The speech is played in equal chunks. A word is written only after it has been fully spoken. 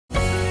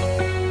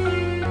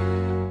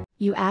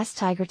You ask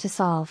Tiger to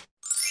solve.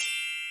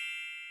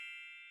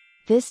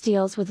 This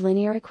deals with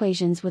linear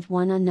equations with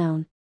one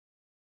unknown.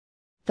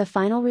 The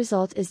final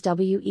result is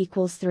w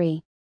equals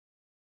 3.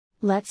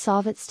 Let's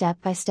solve it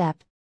step by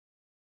step.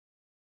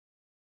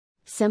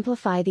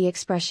 Simplify the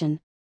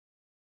expression.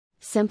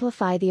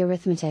 Simplify the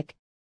arithmetic.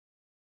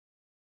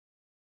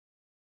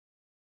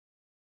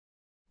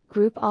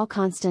 Group all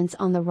constants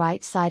on the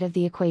right side of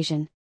the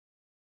equation.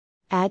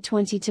 Add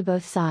 20 to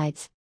both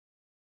sides.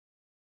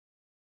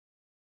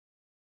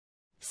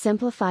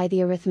 Simplify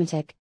the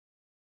arithmetic.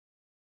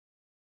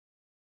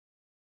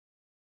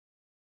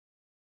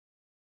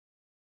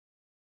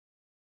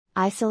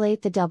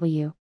 Isolate the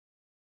w.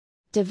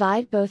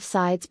 Divide both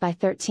sides by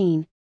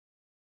 13.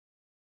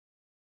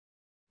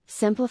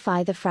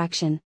 Simplify the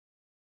fraction.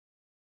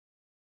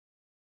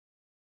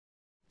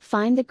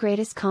 Find the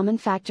greatest common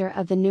factor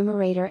of the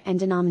numerator and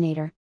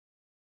denominator.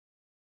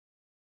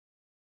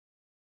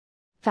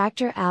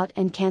 Factor out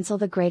and cancel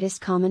the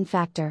greatest common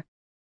factor.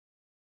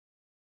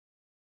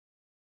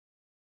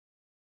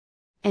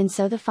 And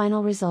so the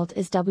final result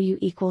is w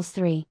equals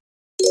 3.